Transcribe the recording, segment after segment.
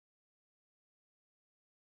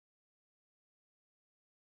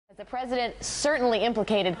The president certainly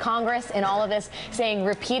implicated Congress in all of this, saying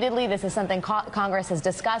repeatedly this is something Congress has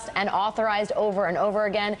discussed and authorized over and over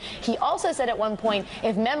again. He also said at one point,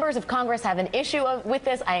 if members of Congress have an issue with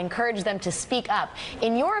this, I encourage them to speak up.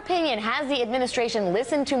 In your opinion, has the administration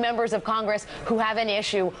listened to members of Congress who have an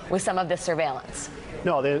issue with some of this surveillance?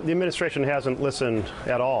 No, the administration hasn't listened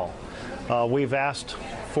at all. We've asked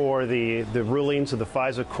for the rulings of the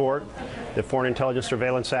FISA court, the Foreign Intelligence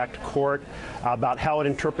Surveillance Act court, about how it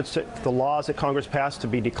interprets the laws that Congress passed to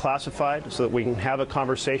be declassified so that we can have a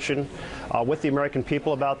conversation with the American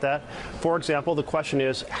people about that. For example, the question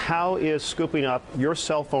is, how is scooping up your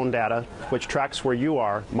cell phone data, which tracks where you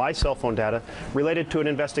are, my cell phone data, related to an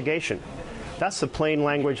investigation? That's the plain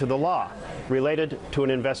language of the law, related to an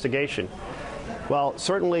investigation. Well,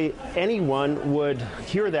 certainly anyone would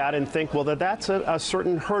hear that and think, well, that's a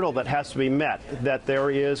certain hurdle that has to be met, that there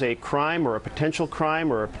is a crime or a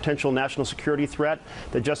potential national security threat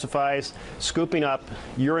that justifies scooping up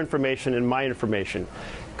your information and my information.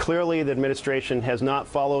 Clearly, the administration has not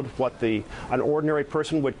followed what an ordinary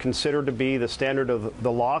person would consider to be the standard of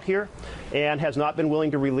the law here, and has not been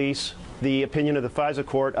willing to release the opinion of the FISA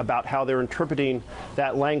court about how they're interpreting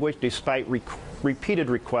that language despite repeated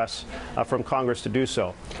requests from Congress to do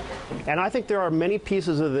so. And I think there are many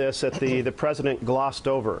pieces of this that the president glossed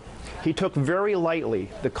over. He took very lightly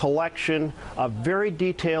the collection of very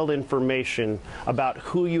detailed information about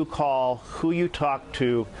who you call, who you talk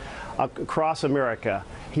to across America.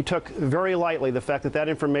 He took very lightly the fact that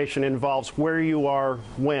information involves where you are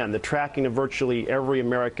when, the tracking of virtually every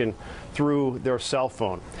American through their cell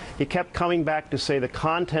phone. He kept coming back to say the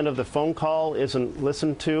content of the phone call isn't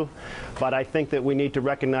listened to, but I think that we need to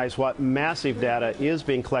recognize what massive data is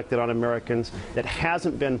being collected on Americans that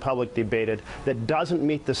hasn't been public debated, that doesn't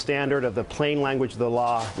meet the standard of the plain language of the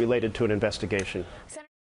law related to an investigation.